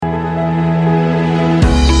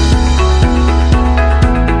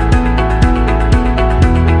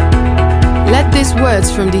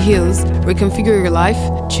Words from the Hills reconfigure your life,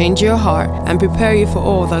 change your heart, and prepare you for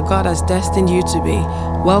all that God has destined you to be.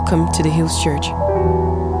 Welcome to the Hills Church.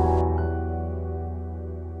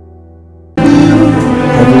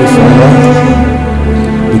 Heavenly Father,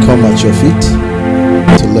 we come at your feet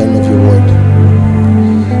to learn of your word.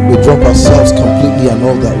 We drop ourselves completely and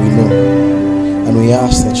all that we know, and we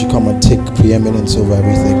ask that you come and take preeminence over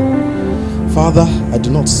everything. Father, I do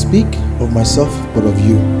not speak of myself but of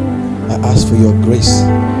you. I ask for your grace,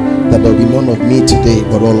 that there will be none of me today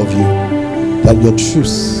but all of you, that your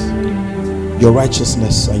truth, your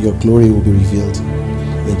righteousness and your glory will be revealed.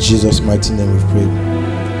 In Jesus' mighty name we've prayed.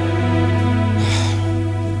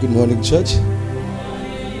 Good morning, church.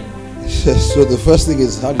 So the first thing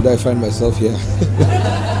is, how did I find myself here?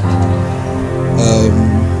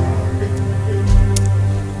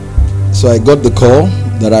 So I got the call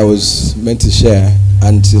that I was meant to share,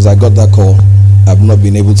 and since I got that call, I've not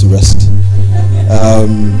been able to rest.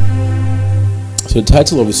 So the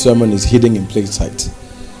title of the sermon is Hidden in Plain Sight.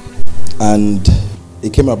 And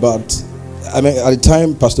it came about, at the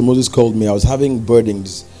time Pastor Moses called me, I was having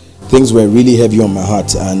burdens. Things were really heavy on my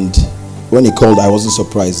heart, and when he called, I wasn't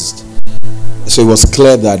surprised. So it was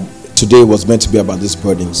clear that today was meant to be about these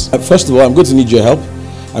burdens. First of all, I'm going to need your help.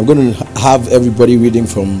 I'm going to have everybody reading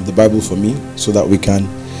from the Bible for me so that we can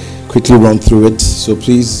quickly run through it. So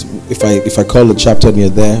please, if I call a chapter near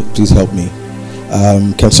there, please help me.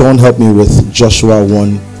 Can someone help me with Joshua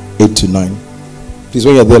 1:8-9? Please,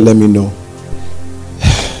 when you're there, let me know.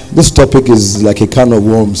 This topic is like a can of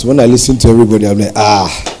worms. When I listen to everybody, I'm like,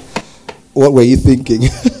 what were you thinking?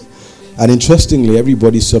 And interestingly,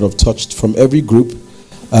 everybody sort of touched from every group.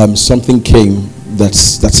 Something came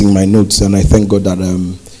that's in my notes, and I thank God that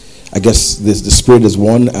I guess the Spirit is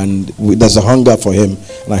one, and there's a hunger for Him,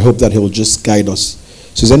 and I hope that He will just guide us.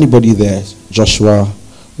 So is anybody there? Joshua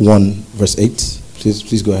 1:8.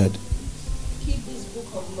 Please go ahead. Keep this book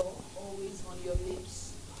of law always on your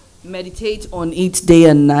lips. Meditate on it day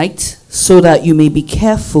and night, so that you may be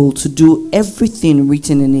careful to do everything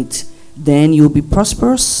written in it. Then you'll be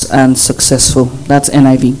prosperous and successful. That's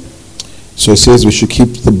NIV. So it says we should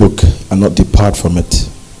keep the book and not depart from it.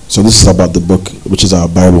 So this is about the book, which is our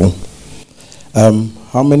Bible.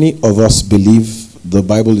 How many of us believe the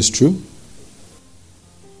Bible is true?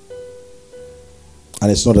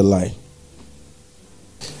 And it's not a lie.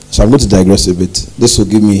 So I'm going to digress a bit. This will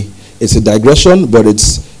give me, it's a digression, but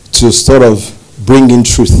it's to sort of bring in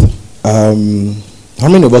truth. How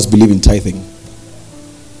many of us believe in tithing?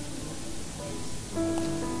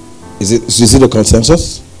 Is it a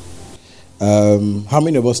consensus? How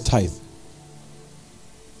many of us tithe?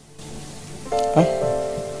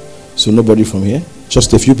 So nobody from here?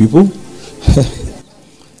 Just a few people?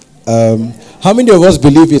 How many of us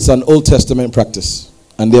believe it's an Old Testament practice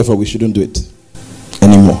and therefore we shouldn't do it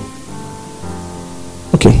anymore?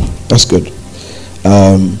 Okay, that's good.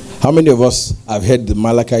 How many of us have heard the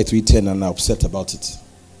Malachi 3:10 and are upset about it?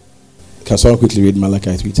 Can someone quickly read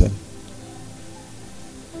Malachi 3:10?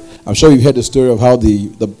 I'm sure you've heard the story of how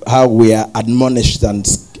how we are admonished and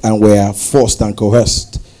we are forced and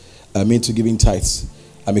coerced into giving tithes,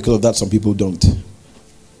 and because of that, some people don't.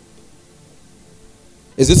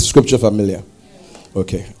 Is this scripture familiar?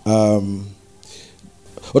 Okay. Or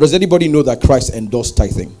does anybody know that Christ endorsed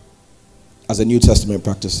tithing as a New Testament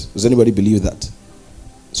practice? Does anybody believe that?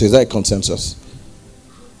 So is that a consensus?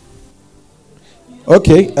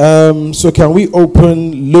 Okay. So can we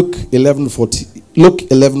open Luke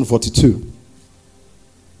 11:42?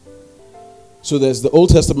 So there's the Old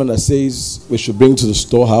Testament that says we should bring to the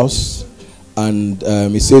storehouse, and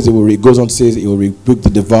it says it goes on to say it will rebuke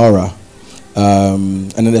the devourer.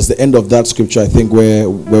 And then there's the end of that scripture, I think, where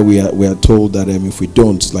we are told that if we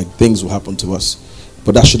don't, like, things will happen to us.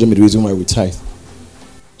 But that shouldn't be the reason why we tithe.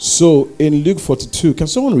 So in Luke 42, can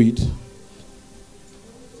someone read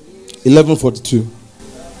 11:42?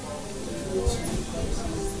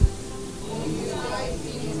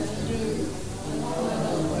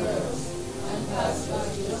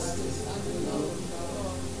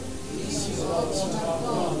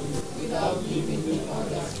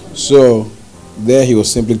 So there he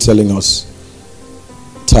was simply telling us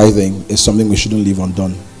tithing is something we shouldn't leave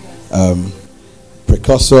undone.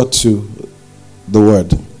 Precursor to the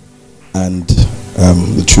word and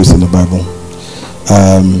the truth in the Bible.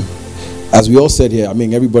 As we all said here,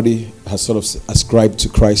 everybody has sort of ascribed to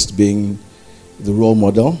Christ being the role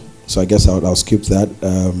model. So I guess I'll skip that.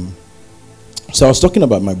 So I was talking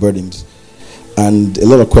about my burdens. And a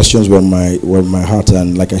lot of questions were in my heart,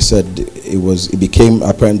 and like I said, it became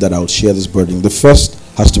apparent that I would share this burden. The first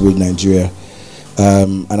has to do with Nigeria,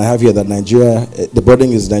 and I have here that Nigeria, the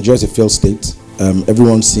burden is Nigeria is a failed state,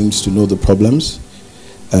 everyone seems to know the problems.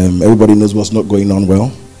 Everybody knows what's not going on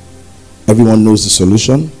well. Everyone knows the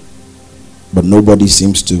solution, but nobody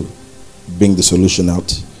seems to bring the solution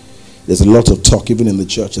out. There's a lot of talk even in the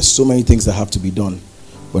church. There's so many things that have to be done,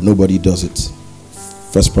 but nobody does it.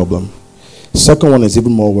 First problem. Second one is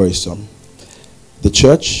even more worrisome. The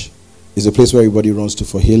church is a place where everybody runs to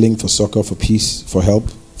for healing, for succor, for peace, for help,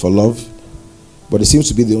 for love. But it seems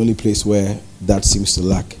to be the only place where that seems to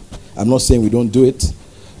lack. I'm not saying we don't do it,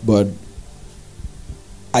 but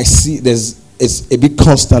I see it's a big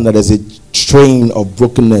constant that there's a train of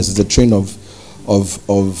brokenness, there's a train of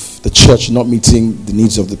the church not meeting the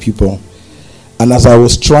needs of the people. And as I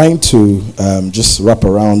was trying to just wrap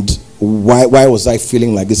around why was I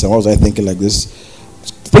feeling like this and why was I thinking like this,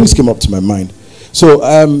 things came up to my mind. So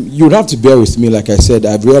you would have to bear with me. Like I said,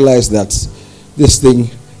 I've realized that this thing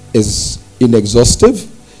is inexhaustive,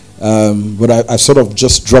 but I sort of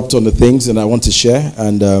just dropped on the things and I want to share.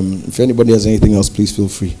 And if anybody has anything else, please feel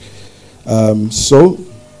free. So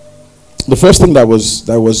the first thing that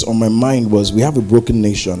was on my mind was we have a broken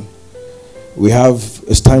nation.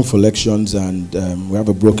 It's time for elections, and we have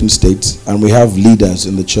a broken state, and we have leaders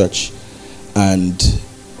in the church, and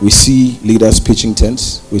we see leaders pitching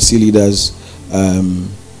tents. We see leaders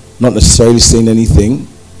not necessarily saying anything,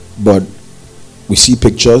 but we see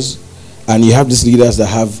pictures, and you have these leaders that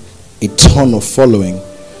have a ton of following,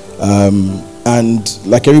 and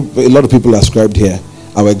like a lot of people ascribed here,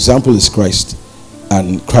 our example is Christ,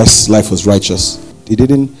 and Christ's life was righteous. He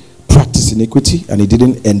didn't practice iniquity, and he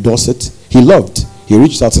didn't endorse it. He loved. He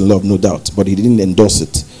reached out in love, no doubt, but he didn't endorse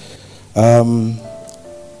it.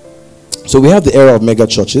 So we have the era of mega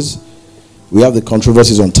churches. We have the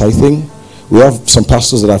controversies on tithing. We have some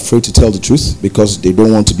pastors that are afraid to tell the truth because they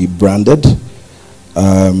don't want to be branded.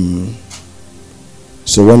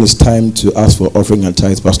 So when it's time to ask for offering and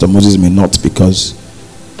tithes, Pastor Moses may not, because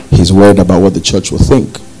he's worried about what the church will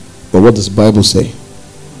think. But what does the Bible say?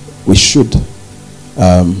 We should.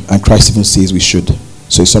 And Christ even says we should.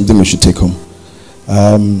 So it's something we should take home.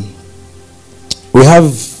 We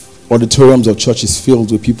have auditoriums of churches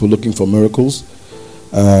filled with people looking for miracles.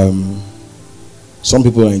 Some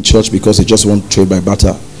people are in church because they just want trade by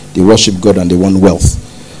barter. They worship God and they want wealth.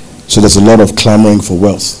 So there's a lot of clamoring for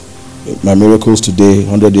wealth. My miracles today,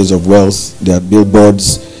 100 days of wealth. There are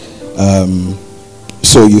billboards.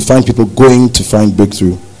 So you find people going to find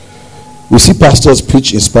breakthrough. We see pastors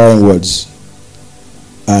preach inspiring words.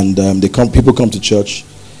 And people come to church,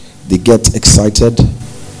 they get excited,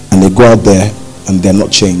 and they go out there, and they're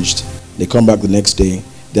not changed. They come back the next day,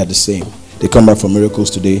 they're the same. They come back for miracles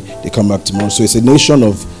today, they come back tomorrow. So it's a nation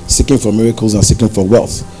of seeking for miracles and seeking for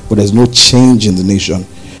wealth, but there's no change in the nation.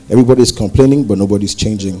 Everybody's complaining, but nobody's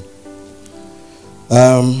changing.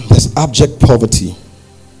 There's abject poverty.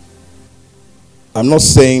 I'm not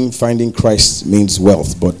saying finding Christ means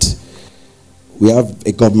wealth, but we have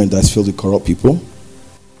a government that's filled with corrupt people.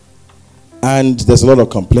 And there's a lot of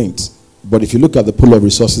complaints. But if you look at the pool of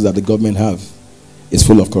resources that the government have, it's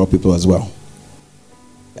full of corrupt people as well.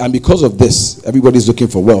 And because of this, everybody's looking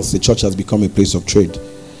for wealth. The church has become a place of trade.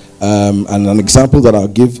 And an example that I'll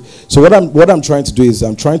give. So what I'm trying to do is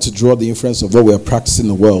I'm trying to draw the inference of what we are practicing in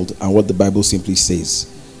the world and what the Bible simply says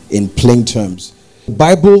in plain terms. The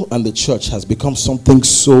Bible and the church has become something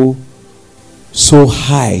so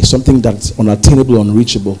high, something that's unattainable,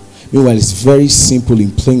 unreachable. Meanwhile, it's very simple in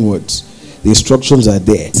plain words. The instructions are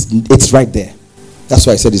there. It's right there. That's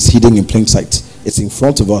why I said it's hidden in plain sight. It's in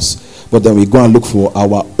front of us, but then we go and look for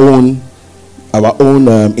our own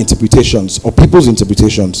interpretations or people's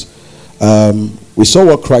interpretations. We saw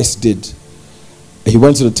what Christ did. He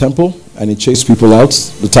went to the temple and he chased people out,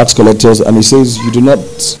 the tax collectors, and he says, "You do not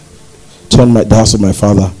turn the house of my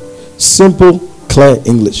Father." Simple, clear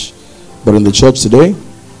English. But in the church today,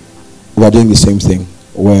 we are doing the same thing.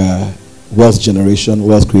 Where wealth generation,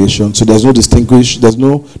 wealth creation. So there's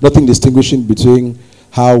nothing distinguishing between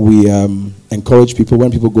how we encourage people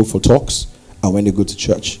when people go for talks and when they go to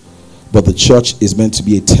church. But the church is meant to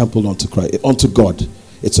be a temple unto Christ, unto God.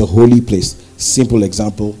 It's a holy place. Simple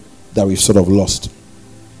example that we've sort of lost.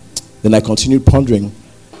 Then I continued pondering.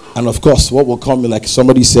 And of course, what will come, like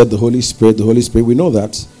somebody said, the Holy Spirit, we know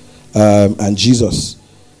that. And Jesus.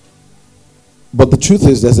 But the truth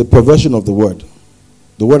is, there's a perversion of the word.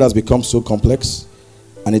 The word has become so complex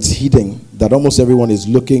and it's hidden that almost everyone is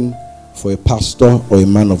looking for a pastor or a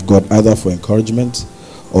man of God, either for encouragement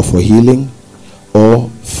or for healing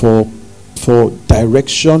or for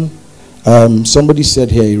direction. Somebody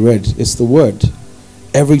said here, he read, it's the word.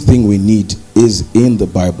 Everything we need is in the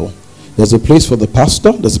Bible. There's a place for the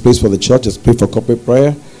pastor, there's a place for the church, there's a place for corporate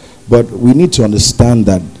prayer, but we need to understand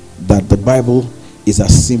that that the Bible is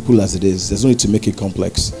as simple as it is. There's no need to make it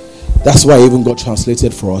complex. That's why it even got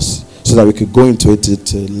translated for us, so that we could go into it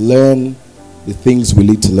to learn the things we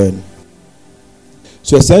need to learn.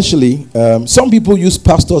 So essentially, some people use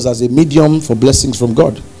pastors as a medium for blessings from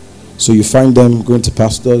God. So you find them going to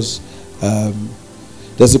pastors.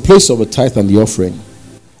 There's a place of a tithe and the offering.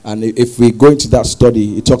 And if we go into that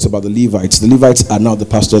study, it talks about the Levites. The Levites are now the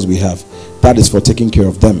pastors we have. That is for taking care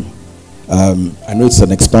of them. I know it's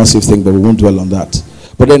an expansive thing, but we won't dwell on that.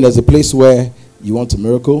 But then there's a place where you want a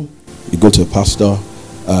miracle, you go to a pastor.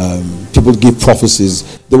 People give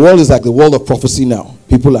prophecies. The world is like the world of prophecy now.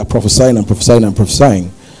 People are prophesying and prophesying and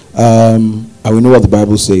prophesying. And we know what the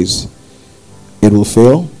Bible says. It will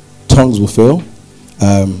fail. Tongues will fail.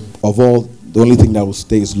 Of all, the only thing that will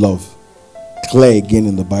stay is love. Clear again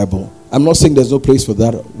in the Bible. I'm not saying there's no place for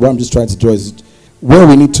that. What I'm just trying to draw is where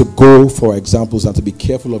we need to go for examples and to be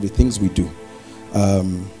careful of the things we do.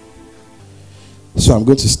 So I'm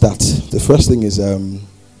going to start. The first thing is,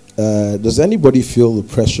 does anybody feel the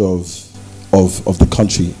pressure of the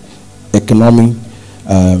country? Economy,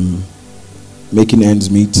 making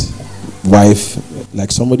ends meet, wife.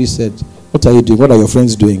 Like somebody said, what are you doing? What are your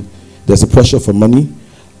friends doing? There's a pressure for money.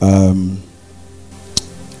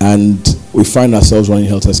 And we find ourselves running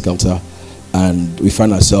helter-skelter. And we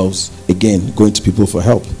find ourselves, again, going to people for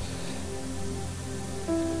help.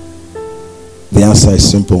 The answer is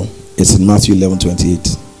simple. It's in Matthew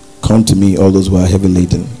 11:28. Come to me, all those who are heavy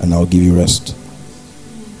laden, and I'll give you rest.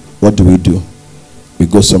 What do? We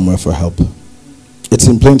go somewhere for help. It's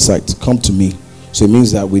in plain sight. Come to me. So it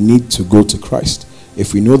means that we need to go to Christ.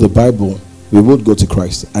 If we know the Bible, we would go to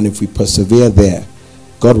Christ. And if we persevere there,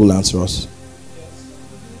 God will answer us.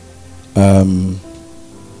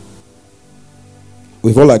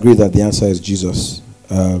 We've all agreed that the answer is Jesus.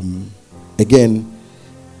 Again,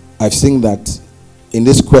 I've seen that in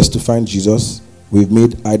this quest to find Jesus, we've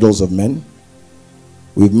made idols of men.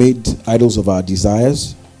 We've made idols of our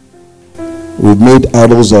desires. We've made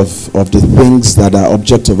idols of the things that are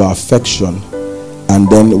object of our affection. And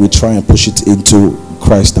then we try and push it into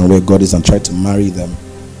Christ and where God is and try to marry them,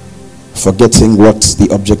 forgetting what the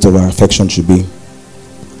object of our affection should be.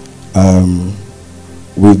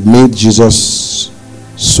 We've made Jesus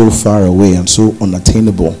so far away and so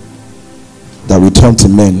unattainable that we turn to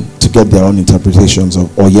men to get their own interpretations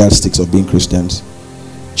of or yardsticks of being Christians.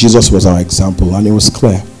 Jesus was our example, and it was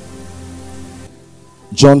clear.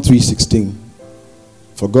 John 3:16.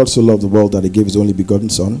 For God so loved the world that he gave his only begotten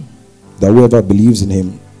Son, that whoever believes in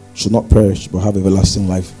him should not perish but have everlasting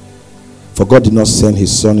life. For God did not send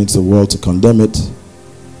his Son into the world to condemn it,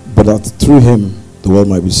 but that through him the world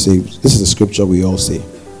might be saved. This is a scripture we all say.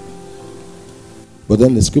 But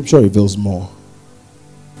then the scripture reveals more.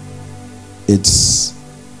 It's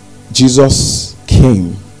Jesus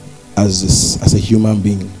came as a human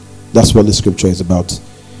being. That's what the scripture is about.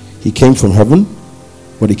 He came from heaven,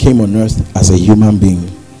 but he came on earth as a human being.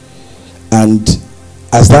 And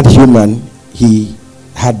as that human, he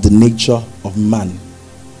had the nature of man.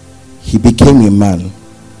 He became a man.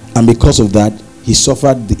 And because of that, he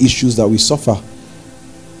suffered the issues that we suffer.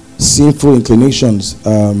 Sinful inclinations.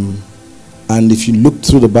 And if you look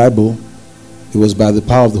through the Bible, it was by the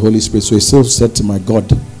power of the Holy Spirit. So he still said to my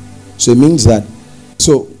God. So it means that,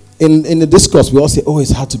 so in the discourse, we all say, oh,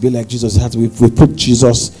 it's hard to be like Jesus. It's hard to, we put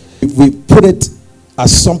Jesus, we put it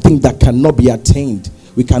as something that cannot be attained.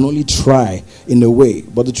 We can only try in a way.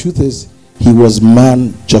 But the truth is, he was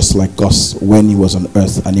man just like us when he was on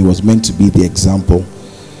earth, and he was meant to be the example.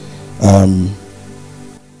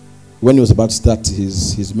 When he was about to start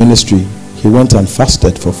his ministry, he went and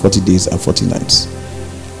fasted for 40 days and 40 nights.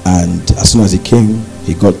 And as soon as he came,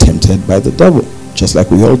 he got tempted by the devil, just like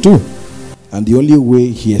we all do. And the only way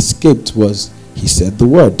he escaped was he said the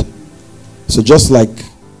word. So just like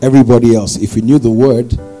everybody else, if we knew the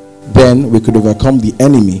word, then we could overcome the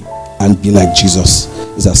enemy and be like Jesus.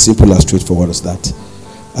 It's as simple as straightforward as that.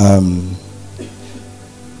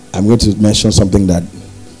 I'm going to mention something that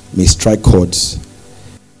may strike chords.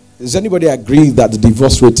 Does anybody agree that the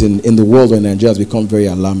divorce rate in the world or in Nigeria has become very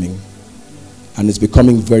alarming? And it's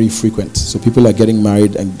becoming very frequent. So people are getting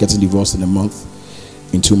married and getting divorced in a month,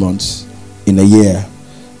 in 2 months, in a year.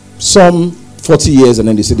 Some 40 years and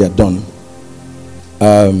then they say they're done.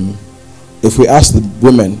 If we ask the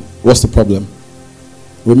women, what's the problem?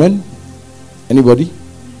 Women? Anybody?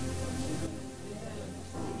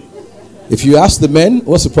 If you ask the men,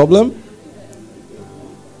 what's the problem?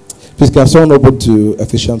 Please, can someone open to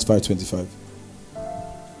Ephesians 5:25?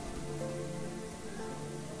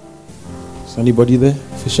 Is anybody there?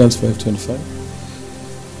 Ephesians 5:25.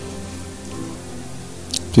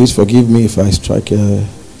 Please forgive me if I strike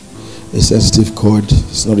A sensitive chord.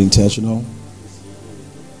 It's not intentional.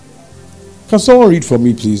 Can someone read for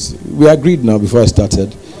me, please? We agreed now before I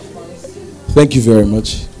started. Thank you very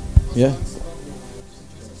much. Yeah.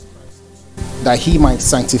 That he might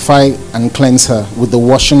sanctify and cleanse her with the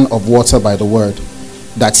washing of water by the word,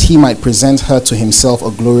 that he might present her to himself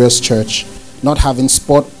a glorious church, not having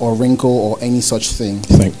spot or wrinkle or any such thing.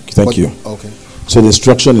 Thank you. Okay. So the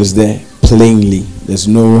instruction is there plainly. It's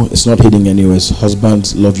not hidden anywhere.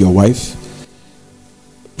 Husbands, love your wife.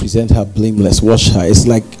 Present her blameless. Wash her. It's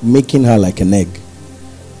like making her like an egg.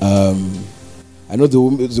 I know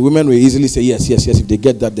the women will easily say yes. If they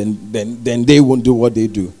get that, then they won't do what they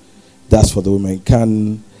do. That's for the women.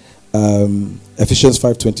 Can Ephesians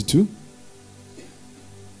 5:22?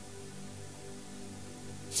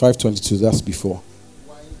 5:22. That's before.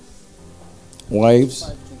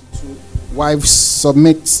 Wives. Wives,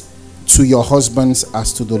 submit to your husbands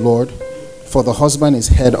as to the Lord, for the husband is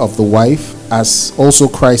head of the wife, as also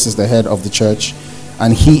Christ is the head of the church,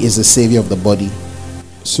 and he is the savior of the body.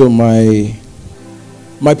 So my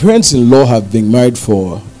parents-in-law have been married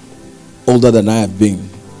for older than I have been,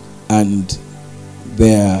 and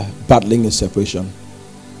they're battling in separation.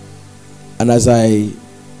 And I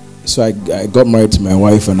got married to my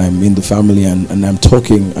wife, and I'm in the family, and I'm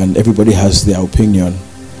talking, and everybody has their opinion.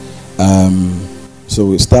 So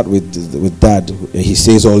we start with dad. He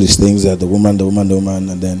says all these things that the woman,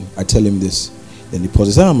 and then I tell him this. Then he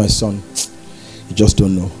pauses. My son, you just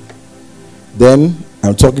don't know. Then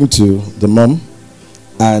I'm talking to the mom,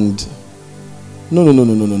 and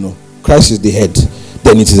no. Christ is the head.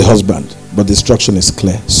 Then it is the husband. But the instruction is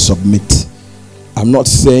clear. Submit. I'm not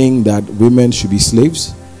saying that women should be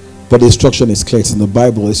slaves, but the instruction is clear. It's in the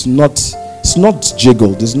Bible. It's not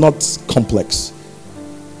jiggled. It's not complex.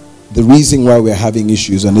 The reason why we're having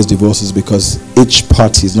issues on this divorce is because each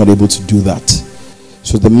party is not able to do that.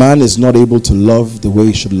 So the man is not able to love the way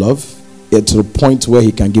he should love, yet to the point where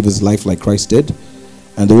he can give his life like Christ did,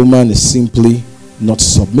 and the woman is simply not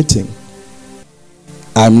submitting.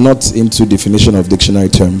 I'm not into definition of dictionary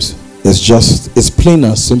terms. It's plain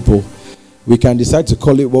and simple. We can decide to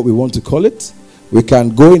call it what we want to call it. We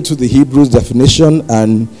can go into the Hebrew definition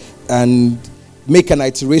and make an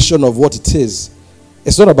iteration of what it is.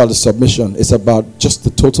 It's not about the submission. It's about just the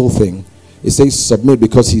total thing. It says submit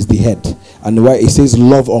because he's the head. And why it says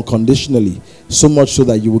love unconditionally. So much so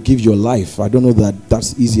that you will give your life. I don't know that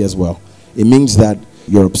that's easy as well. It means that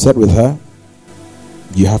you're upset with her.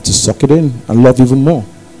 You have to suck it in and love even more.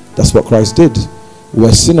 That's what Christ did.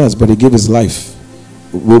 We're sinners, but he gave his life.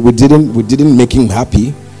 We didn't make him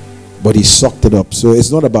happy, but he sucked it up. So it's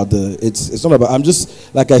not about I'm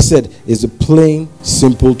just, like I said, it's a plain,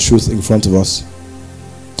 simple truth in front of us.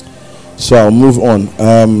 So I'll move on.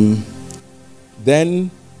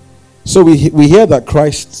 So we hear that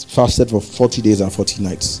Christ fasted for 40 days and 40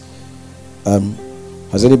 nights.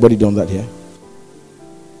 Has anybody done that here?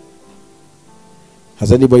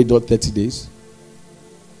 Has anybody done 30 days?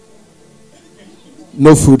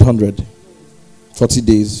 No food, 100. 40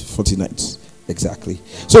 days, 40 nights. Exactly.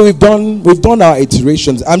 So we've done our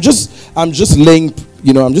iterations. I'm just laying,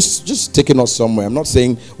 I'm just taking us somewhere. I'm not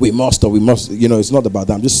saying we must, it's not about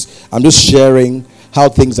that. I'm just sharing how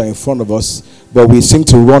things are in front of us, but we seem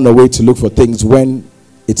to run away to look for things when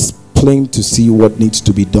it's plain to see what needs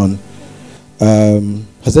to be done.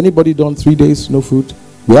 Has anybody done 3 days, no food?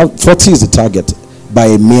 We have 40 is the target by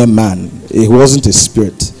a mere man. It wasn't a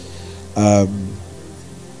spirit.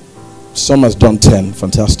 Some has done 10,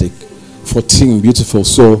 fantastic. 14, beautiful.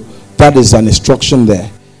 So that is an instruction there.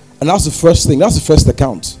 And that's the first thing. That's the first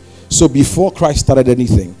account. So before Christ started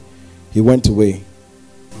anything, he went away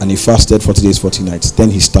and he fasted 40 days, 40 nights. Then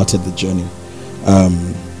he started the journey.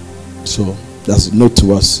 So that's a note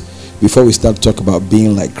to us. Before we start to talk about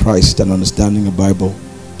being like Christ and understanding the Bible,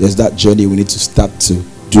 there's that journey we need to start to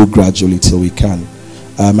do gradually till we can.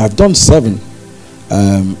 I've done 7.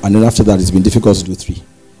 And then after that, it's been difficult to do 3.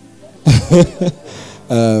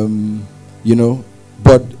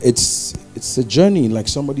 But it's a journey, like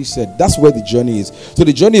somebody said. That's where the journey is. So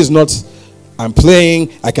the journey is not I'm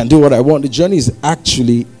playing, I can do what I want. The journey is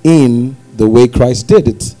actually in the way Christ did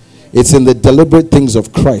it. It's in the deliberate things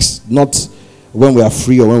of Christ, not when we are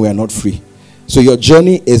free or when we are not free. So your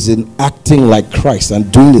journey is in acting like Christ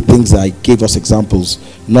and doing the things that I gave us examples,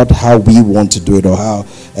 not how we want to do it or how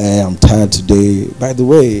I'm tired today. By the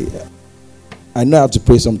way, I know I have to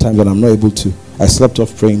pray sometimes and I'm not able to. I slept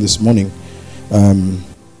off praying this morning.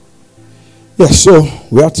 So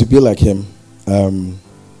we have to be like him.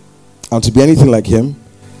 And to be anything like him.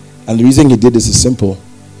 And the reason he did this is simple.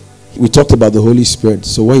 We talked about the Holy Spirit.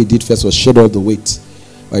 So what he did first was shed all the weight.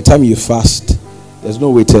 By the time you fast, There's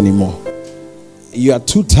no weight anymore. You are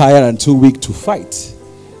too tired and too weak to fight.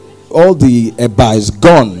 All the eba is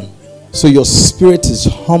gone. So your spirit is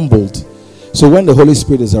humbled. So when the Holy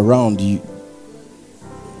Spirit is around you,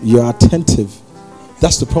 you're attentive.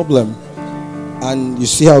 That's the problem. And you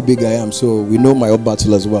see how big I am, so we know my own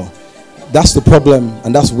battle as well. That's the problem,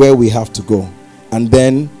 and that's where we have to go. And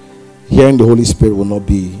then hearing the Holy Spirit will not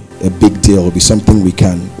be a big deal. It will be something we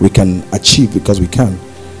can achieve because we can.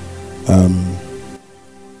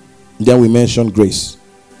 Then we mentioned grace.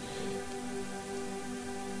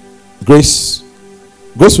 Grace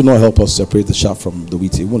will not help us separate the chaff from the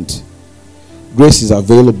wheat. It won't. Grace is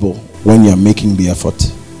available when you are making the effort.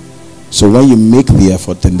 So when you make the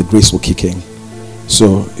effort, then the grace will kick in.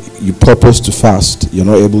 So you purpose to fast, you're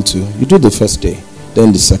not able to. You do the first day,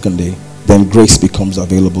 then the second day, then grace becomes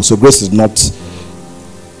available. So grace is not,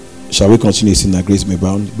 shall we continue seeing that grace may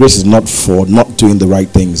abound? Grace is not for not doing the right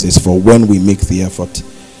things. It's for when we make the effort.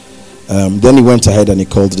 Then he went ahead and he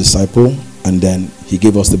called the disciple, and then he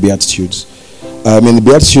gave us the Beatitudes. In the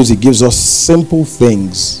Beatitudes, he gives us simple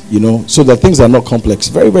things, so that things are not complex.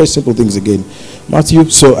 Very, very simple things again. Matthew,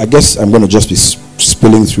 so I guess I'm going to just be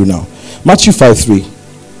spilling through now. Matthew 5:3.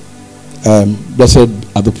 Blessed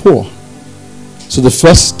are the poor. So the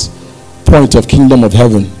first point of kingdom of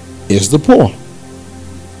heaven is the poor.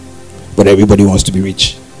 But everybody wants to be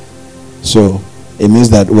rich. So it means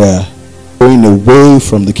that we're going away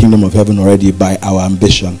from the kingdom of heaven already by our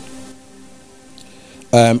ambition.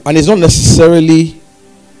 And it's not necessarily,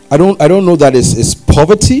 I don't know that it's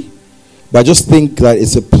poverty, but I just think that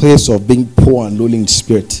it's a place of being poor and lowly in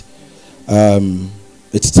spirit. I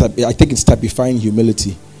think it's typifying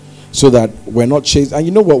humility, so that we're not chased. And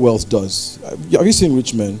you know what wealth does? Have you seen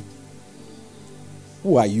rich men?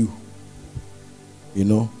 Who are you?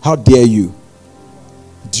 How dare you?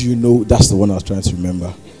 Do you know? That's the one I was trying to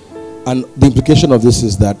remember. And the implication of this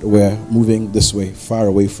is that we're moving this way, far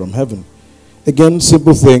away from heaven. Again,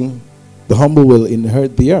 simple thing, the humble will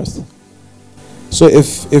inherit the earth. So if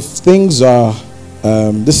things are,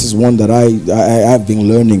 this is one that I have been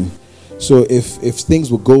learning. So if things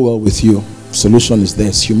will go well with you, solution is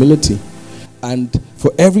this: humility. And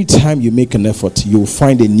for every time you make an effort, you'll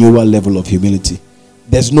find a newer level of humility.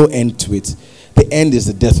 There's no end to it. The end is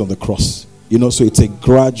the death on the cross. So it's a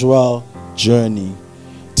gradual journey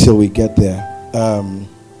till we get there.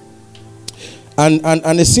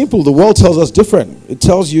 And it's simple. The world tells us different. It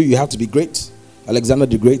tells you have to be great. Alexander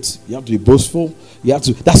the Great. You have to be boastful.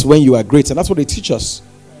 That's when you are great. And that's what they teach us.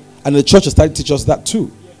 And the church has started to teach us that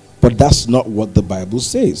too. But that's not what the Bible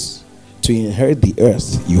says. To inherit the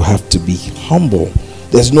earth, you have to be humble.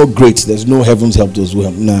 There's no great. There's no heavens help those who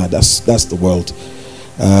have. Nah, that's the world.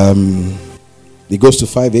 It goes to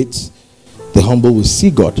 5:8. The humble will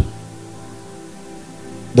see God.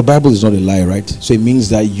 The Bible is not a lie, right? So it means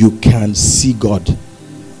that you can see God.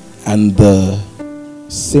 And the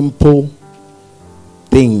simple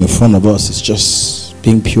thing in front of us is just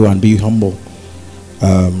being pure and being humble.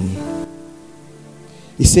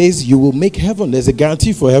 It says you will make heaven. There's a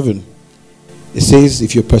guarantee for heaven. It says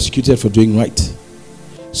if you're persecuted for doing right.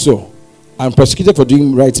 So, I'm persecuted for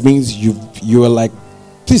doing right means you are like,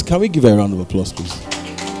 please, can we give her a round of applause, please?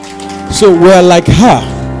 So we're like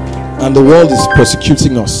her. And the world is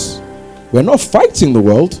persecuting us. We're not fighting the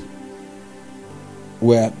world.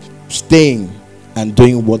 We're staying and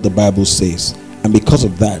doing what the Bible says. And because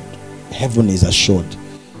of that, heaven is assured.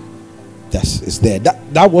 It's there.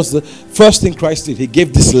 That was the first thing Christ did. He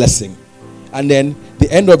gave this lesson. And then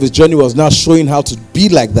the end of his journey was now showing how to be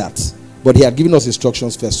like that. But he had given us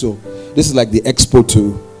instructions first. So this is like the expo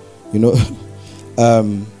to,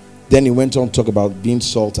 then he went on to talk about being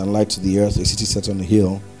salt and light to the earth, a city set on a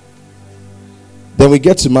hill. Then we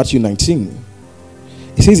get to Matthew 19.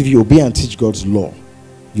 It says if you obey and teach God's law,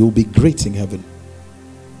 you'll be great in heaven.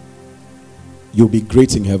 You'll be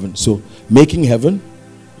great in heaven. So making heaven,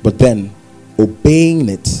 but then obeying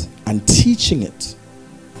it and teaching it.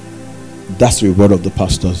 That's the reward of the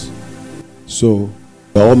pastors. So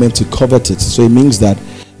we're all meant to covet it. So it means that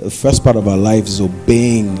the first part of our life is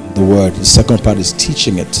obeying the word. The second part is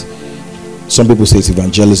teaching it. Some people say it's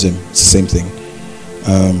evangelism. It's the same thing.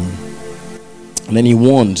 And then he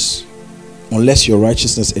warns, unless your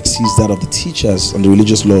righteousness exceeds that of the teachers and the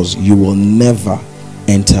religious laws, you will never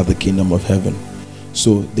enter the kingdom of heaven.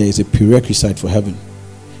 So there is a prerequisite for heaven.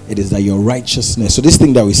 It is that your righteousness. So this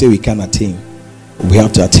thing that we say we can attain, we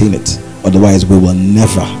have to attain it. Otherwise, we will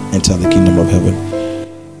never enter the kingdom of heaven.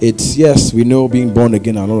 It's, yes, we know being born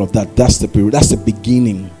again and all of that. That's the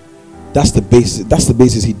beginning. That's the basis. That's the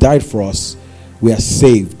basis. He died for us. We are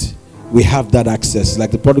saved. We have that access.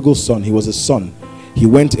 Like the prodigal son, he was a son. He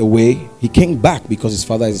went away. He came back because his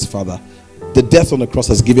Father is his Father. The death on the cross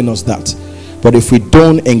has given us that. But if we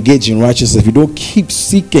don't engage in righteousness, if we don't keep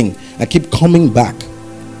seeking and keep coming back,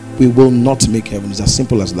 we will not make heaven. It's as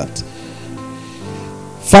simple as that.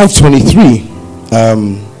 5:23.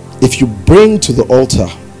 If you bring to the altar,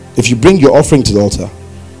 if you bring your offering to the altar,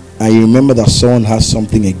 and you remember that someone has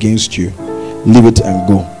something against you, leave it and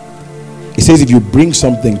go. It says if you bring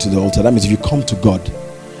something to the altar, that means if you come to God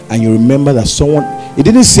and you remember that someone, it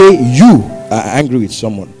didn't say you are angry with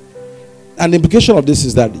someone. And the implication of this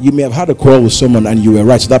is that you may have had a quarrel with someone and you were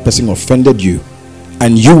right, so that person offended you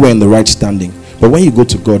and you were in the right standing. But when you go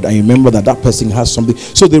to God and you remember that that person has something,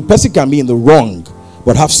 so the person can be in the wrong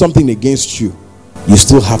but have something against you, you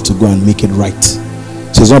still have to go and make it right.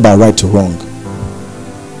 So it's not about right to wrong.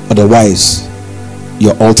 Otherwise,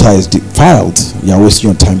 your altar is defiled. You are wasting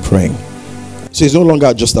your time praying. So it's no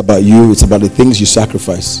longer just about you, it's about the things you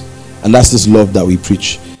sacrifice. And that's this love that we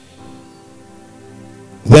preach.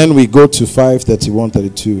 Then we go to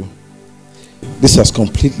 5:31-32. This has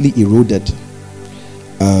completely eroded.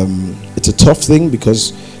 It's a tough thing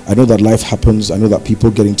because I know that life happens. I know that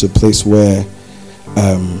people get into a place where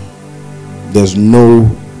there's no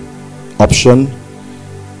option.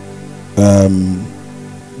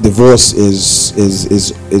 Divorce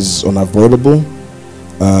is unavoidable.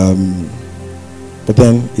 But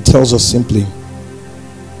then it tells us simply,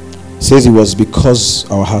 it says it was because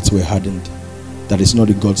our hearts were hardened that it's not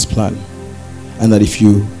in God's plan, and that if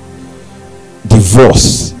you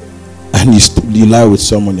divorce and you lie with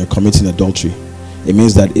someone, you're committing adultery. It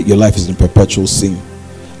means that your life is in perpetual sin.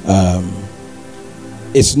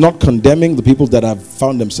 It's not condemning the people that have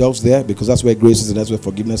found themselves there, because that's where grace is and that's where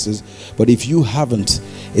forgiveness is. But if you haven't,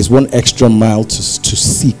 it's one extra mile to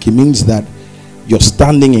seek. It means that your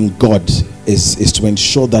standing in God is to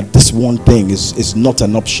ensure that this one thing is not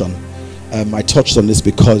an option. I touched on this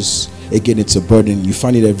because, again, it's a burden. You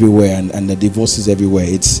find it everywhere, and the divorce is everywhere.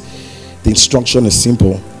 The instruction is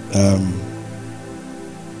simple.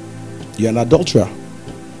 You're an adulterer.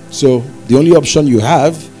 So the only option you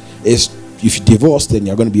have is, if you divorce, then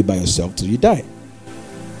you're going to be by yourself till you die.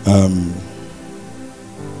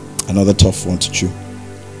 Another tough one to chew.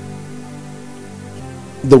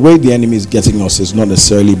 The way the enemy is getting us is not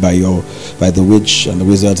necessarily by the witch and the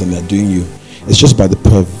wizards and they're doing you. It's just by the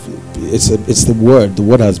it's the word. The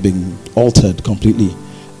word has been altered completely,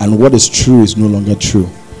 and what is true is no longer true.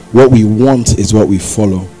 What we want is what we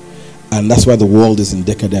follow, and that's why the world is in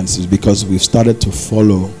decadence. Is because we've started to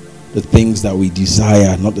follow the things that we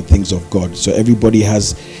desire, not the things of God. So everybody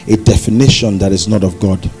has a definition that is not of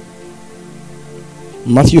God.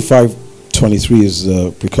 Matthew 5:23 is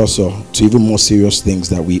a precursor to even more serious things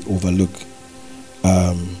that we overlook.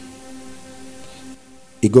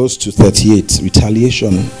 It goes to 38,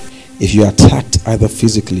 retaliation. If you are attacked either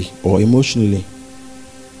physically or emotionally,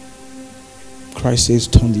 Christ says,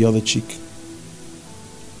 turn the other cheek.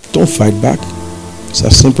 Don't fight back. It's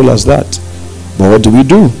as simple as that. But what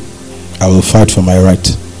do? I will fight for my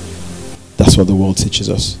right. That's what the world teaches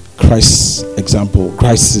us. Christ's example,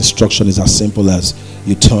 Christ's instruction is as simple as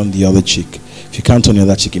you turn the other cheek. If you can't turn the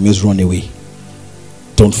other cheek, it means run away.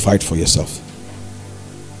 Don't fight for yourself.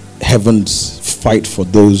 Heavens fight for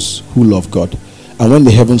those who love God. And when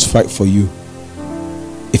the heavens fight for you,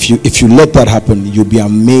 if you let that happen, you'll be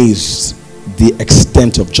amazed the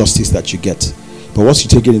extent of justice that you get. But once you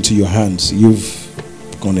take it into your hands, you've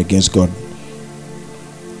gone against God.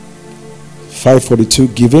 5:42,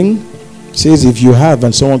 giving says if you have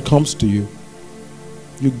and someone comes to you,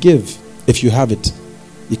 you give. If you have it,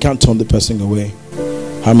 you can't turn the person away.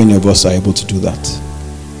 How many of us are able to do that?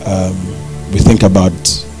 We think about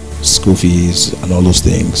school fees and all those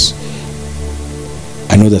things.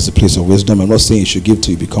 I know there's a place of wisdom. I'm not saying you should give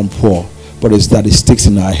till you become poor, but it's that it sticks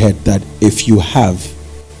in our head that if you have,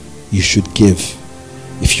 you should give.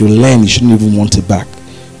 If you lend, you shouldn't even want it back.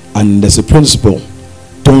 And there's a principle: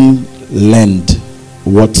 don't lend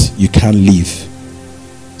what you can't leave,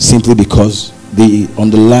 simply because the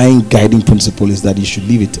underlying guiding principle is that you should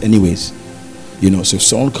leave it anyways. So if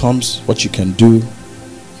someone comes, what you can do,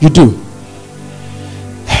 you do.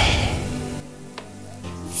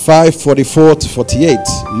 5:44-48.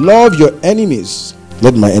 Love your enemies.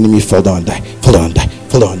 Let my enemy fall down and die. Fall down and die.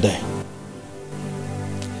 Fall down and die.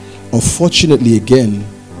 Unfortunately, again,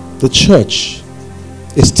 the church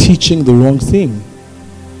is teaching the wrong thing.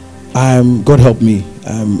 God help me.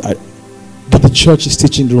 But the church is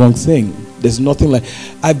teaching the wrong thing. There's nothing like.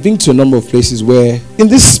 I've been to a number of places where in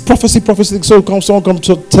this prophecy, someone comes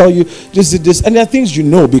to tell you this, and there are things you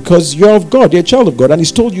know because you're of God, you're a child of God, and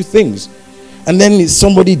He's told you things. And then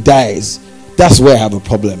somebody dies. That's where I have a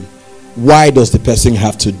problem. why does the person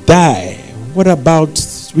have to die? What about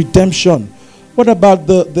redemption? What about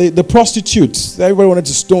the prostitutes? Everybody wanted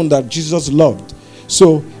to stone that Jesus loved.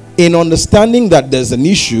 So, in understanding that there's an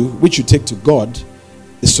issue which you take to God,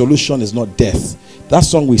 the solution is not death. That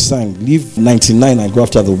song we sang, leave 99 and go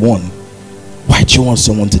after the one. Why do you want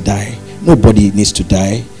someone to die? Nobody needs to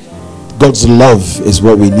die. God's love is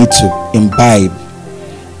what we need to imbibe.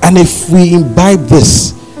 And if we imbibe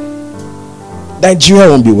this, Nigeria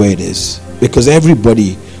won't be where it is, because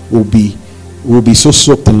everybody will be so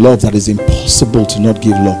soaked in love that it's impossible to not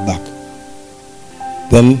give love back.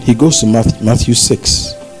 Then he goes to Matthew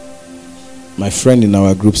 6. My friend in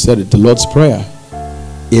our group said it, the Lord's Prayer.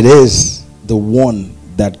 It is the one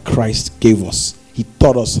that Christ gave us. He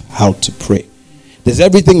taught us how to pray. There's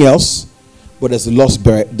everything else, but there's the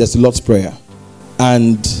Lord's Prayer.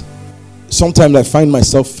 And sometimes I find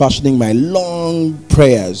myself fashioning my long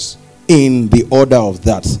prayers in the order of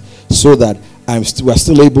that, so that we're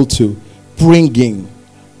still able to bring in,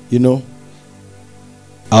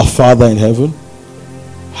 our Father in heaven,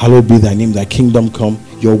 hallowed be thy name, thy kingdom come,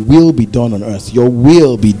 your will be done on earth. Your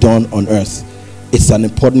will be done on earth. It's an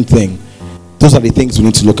important thing. Those are the things we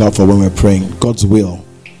need to look out for when we're praying. God's will,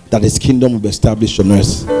 that his kingdom will be established on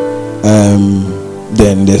earth.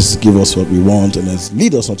 Then let's give us what we want, and let's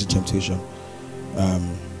lead us onto temptation.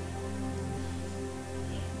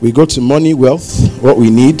 We go to money, wealth, what we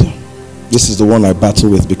need. This is the one I battle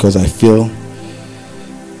with, because I feel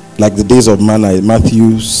like the days of manna.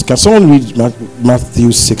 Can someone read Matthew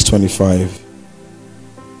 6:25?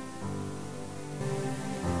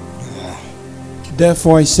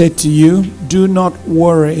 Therefore I say to you, do not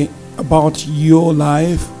worry about your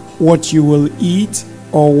life, what you will eat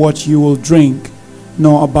or what you will drink,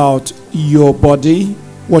 nor about your body,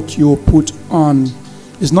 what you will put on.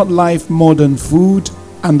 Is not life more than food,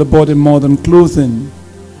 and the body more than clothing?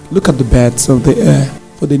 Look at the birds of the air,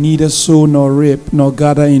 for they neither sow nor reap nor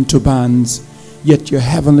gather into barns, yet your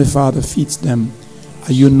heavenly Father feeds them.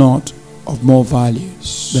 Are you not of more value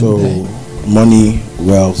than they? Money,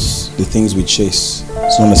 wealth, the things we chase,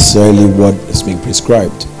 it's not necessarily what is being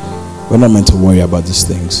prescribed. We're not meant to worry about these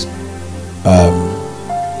things.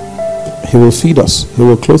 He will feed us. He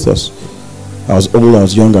will clothe us. I was old, I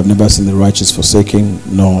was young, I've never seen the righteous forsaken,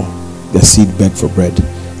 nor their seed beg for bread.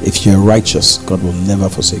 If you're righteous, God will never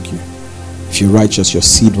forsake you. If you're righteous, your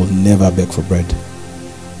seed will never beg for bread.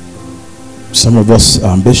 Some of us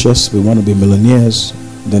are ambitious. We want to be millionaires.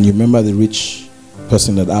 Then you remember the rich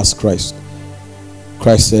person that asked Christ.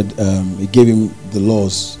 Christ said, he gave him the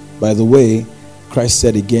laws. By the way, Christ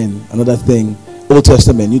said again, another thing, Old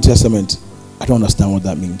Testament, New Testament, I don't understand what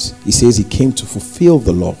that means. He says he came to fulfill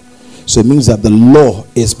the law. So it means that the law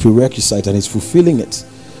is prerequisite and he's fulfilling it.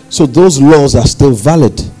 So those laws are still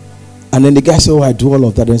valid. And then the guy said, I do all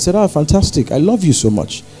of that. And he said, fantastic. I love you so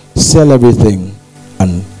much. Sell everything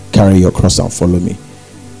and carry your cross and follow me.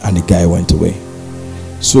 And the guy went away.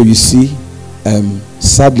 So you see,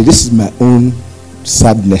 sadly, this is my own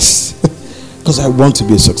sadness. Because I want to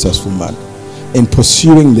be a successful man. In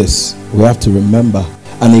pursuing this, we have to remember.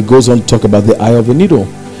 And he goes on to talk about the eye of a needle.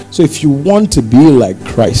 So if you want to be like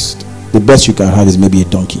Christ, the best you can have is maybe a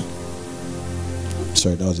donkey.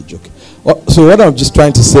 Sorry, that was a joke. So what I'm just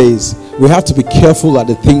trying to say is we have to be careful at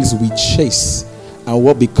the things we chase and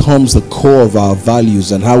what becomes the core of our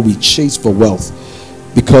values and how we chase for wealth.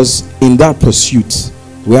 Because in that pursuit,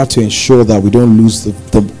 we have to ensure that we don't lose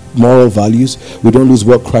the moral values. We don't lose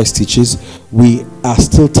what Christ teaches. We are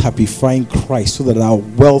still typifying Christ so that our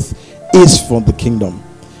wealth is from the kingdom.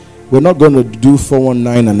 We're not going to do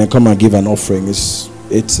 419 and then come and give an offering.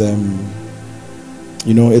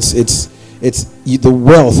 The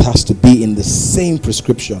wealth has to be in the same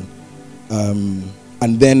prescription,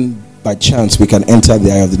 and then by chance we can enter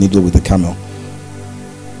the eye of the needle with the camel.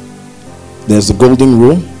 There's the golden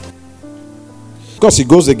rule. Of course, he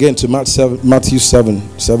goes again to Matthew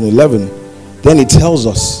 7:11. Then he tells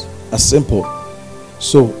us a simple.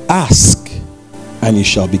 So ask, and you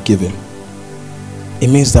shall be given. It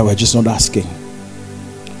means that we're just not asking.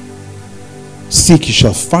 Seek, you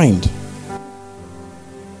shall find.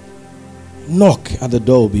 Knock, and the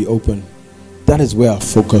door will be open. That is where our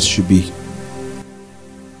focus should be.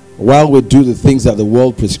 While we do the things that the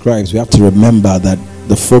world prescribes, we have to remember that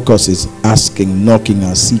the focus is asking, knocking,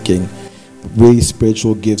 and seeking. Be it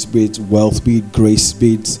spiritual gifts, be it wealth, be it grace,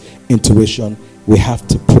 be it intuition. We have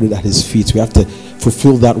to put it at his feet. We have to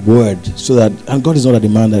fulfill that word so that, and God is not a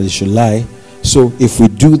man that he should lie. So if we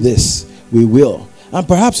do this, we will. And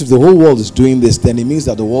perhaps if the whole world is doing this, then it means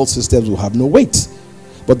that the world systems will have no weight.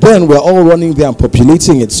 But then we're all running there and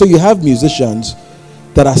populating it. So you have musicians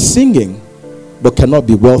that are singing but cannot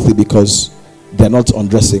be wealthy because they're not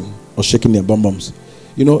undressing or shaking their bum bums.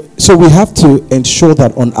 So we have to ensure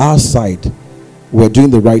that on our side, we're doing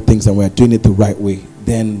the right things and we're doing it the right way.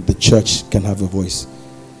 Then the church can have a voice.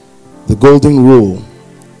 The golden rule,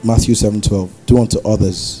 Matthew 7:12, do unto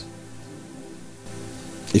others.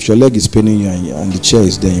 If your leg is paining you and the chair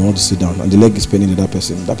is there, you want to sit down, and the leg is paining that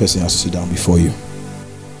person has to sit down before you.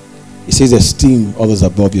 It says esteem others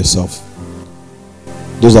above yourself.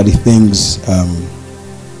 Those are the things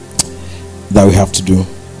that we have to do.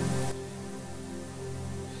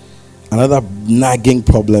 Another nagging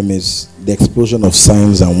problem is the explosion of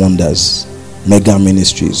signs and wonders, mega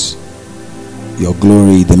ministries, your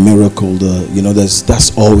glory, the miracle,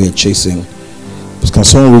 that's all we're chasing. But can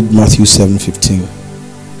someone read Matthew 7:15?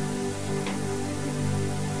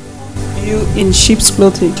 You in sheep's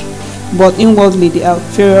clothing, but inwardly they are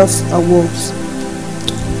furious as wolves.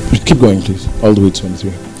 Keep going, please. All the way to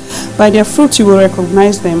 23. By their fruit you will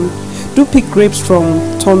recognize them. Do pick grapes from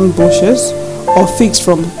thorn bushes, or figs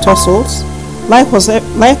from thistles.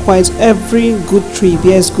 Likewise, every good tree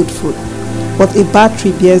bears good fruit, but a bad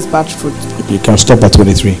tree bears bad fruit. You can stop at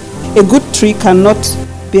 23. A good tree cannot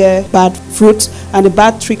bear bad fruit, and a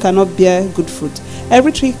bad tree cannot bear good fruit.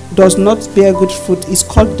 Every tree does not bear good fruit is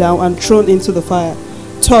cut down and thrown into the fire.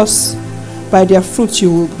 Thus, by their fruit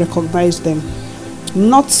you will recognize them.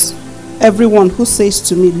 Not everyone who says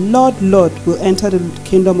to me, Lord, Lord, will enter the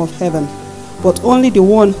kingdom of heaven, but only the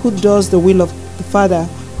one who does the will of the Father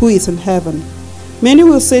who is in heaven. Many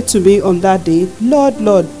will say to me on that day, Lord,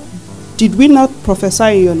 Lord, did we not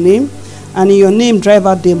prophesy in your name, and in your name drive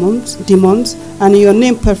out demons, and in your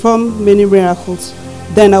name perform many miracles?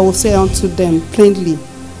 Then I will say unto them plainly,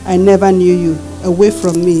 I never knew you. Away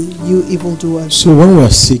from me, you evildoers. So when we are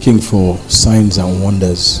seeking for signs and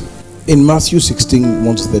wonders, in Matthew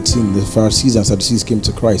 16:1-13, the Pharisees and Sadducees came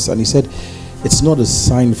to Christ, and he said, it's not a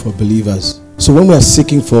sign for believers. So when we are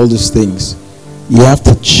seeking for all these things, you have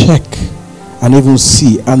to check and even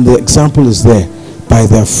see. And the example is there. By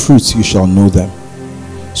their fruits you shall know them.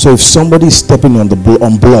 So if somebody is stepping on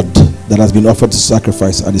blood that has been offered to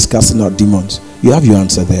sacrifice and is casting out demons, you have your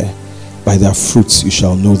answer there. By their fruits you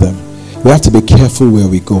shall know them. We have to be careful where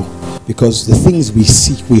we go, because the things we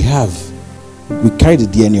seek, we carry the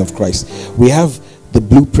DNA of Christ. We have the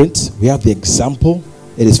blueprint, we have the example.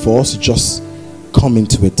 It is for us to just come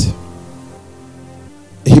into it.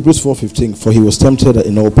 Hebrews 4:15, for he was tempted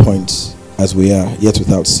in all points as we are, yet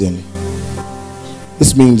without sin.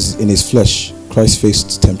 This means in his flesh, Christ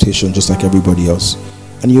faced temptation just like everybody else,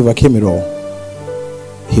 and he overcame it all.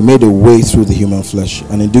 He made a way through the human flesh,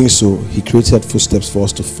 and in doing so, he created footsteps for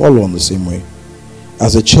us to follow on the same way.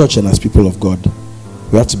 As a church and as people of God,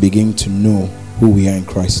 we have to begin to know who we are in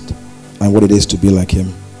Christ and what it is to be like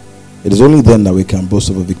him. It is only then that we can boast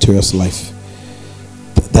of a victorious life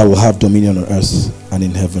that will have dominion on earth and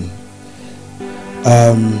in heaven.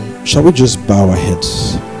 Shall we just bow our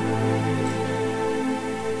heads?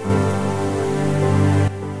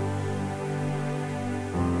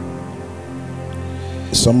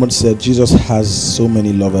 Someone said Jesus has so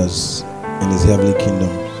many lovers in his heavenly kingdom,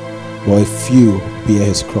 but a few bear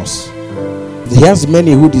his cross. He has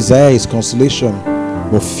many who desire his consolation,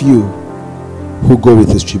 but few who go with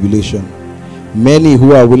his tribulation. Many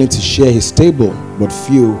who are willing to share his table, but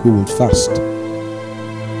few who will fast.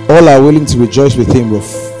 All are willing to rejoice with him, but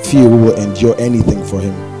few who will endure anything for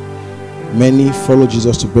him. Many follow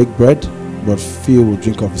Jesus to break bread, but few will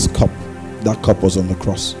drink of his cup. That cup was on the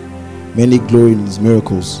cross. Many glory in his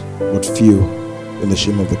miracles, but few in the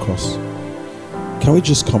shame of the cross. Can we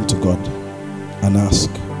just come to God and ask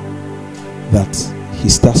that he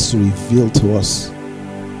starts to reveal to us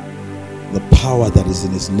the power that is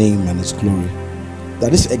in his name and his glory?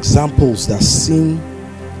 That these examples that seem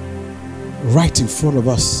right in front of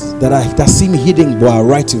us, that seem hidden but are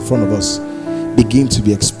right in front of us, begin to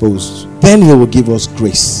be exposed. Then he will give us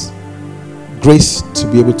grace. Grace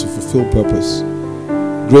to be able to fulfill purpose.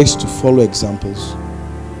 Grace to follow examples.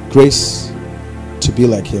 Grace to be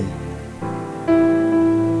like him.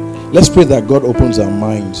 Let's pray that God opens our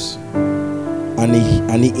minds and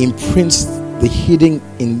he imprints the hidden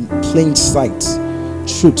in plain sight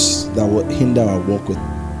truths that will hinder our walk with.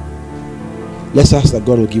 Let's ask that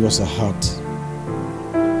God will give us a heart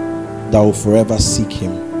that will forever seek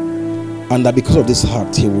him, and that because of this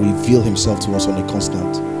heart he will reveal himself to us on a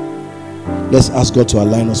constant. Let's ask God to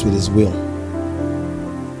align us with his will,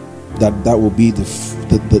 that will be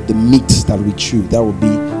the meat that we chew. That will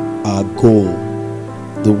be our goal,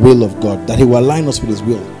 the will of God, that he will align us with his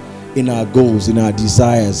will in our goals, in our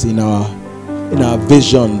desires, in our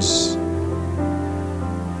visions.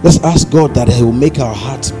 Let's ask God that he will make our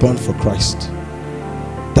hearts burn for Christ,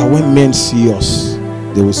 that when men see us,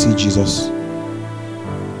 they will see Jesus.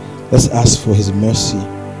 Let's ask for his mercy.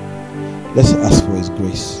 Let's ask for his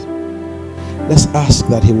grace. Let's ask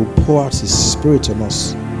that he will pour out his spirit on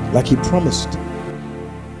us like he promised.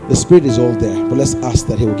 The spirit is all there, but let's ask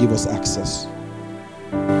that he will give us access.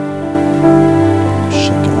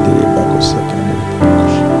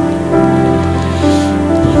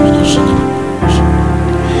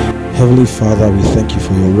 Heavenly Father, we thank you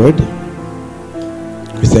for your word.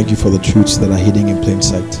 We thank you for the truths that are hidden in plain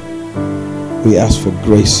sight. We ask for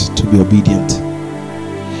grace to be obedient.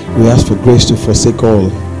 We ask for grace to forsake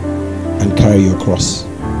all and carry your cross.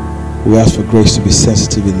 We ask for grace to be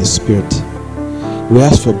sensitive in the spirit. We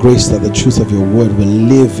ask for grace that the truth of your word will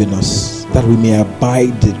live in us, that we may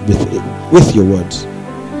abide with your words.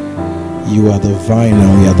 You are the vine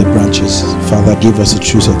and we are the branches. Father, give us the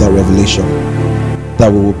truth of that revelation,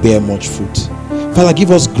 that we will bear much fruit. Father,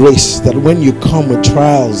 give us grace that when you come with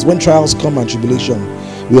trials, when trials come and tribulation,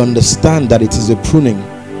 we understand that it is a pruning.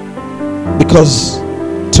 Because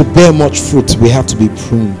to bear much fruit, we have to be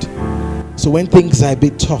pruned. So when things are a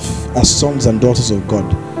bit tough as sons and daughters of God,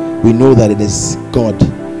 we know that it is God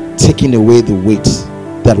taking away the weight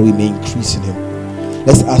that we may increase in him.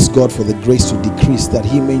 Let's ask God for the grace to decrease that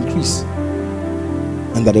he may increase,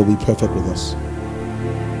 and that it will be perfect with us.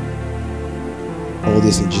 All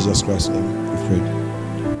this in Jesus Christ's name we pray.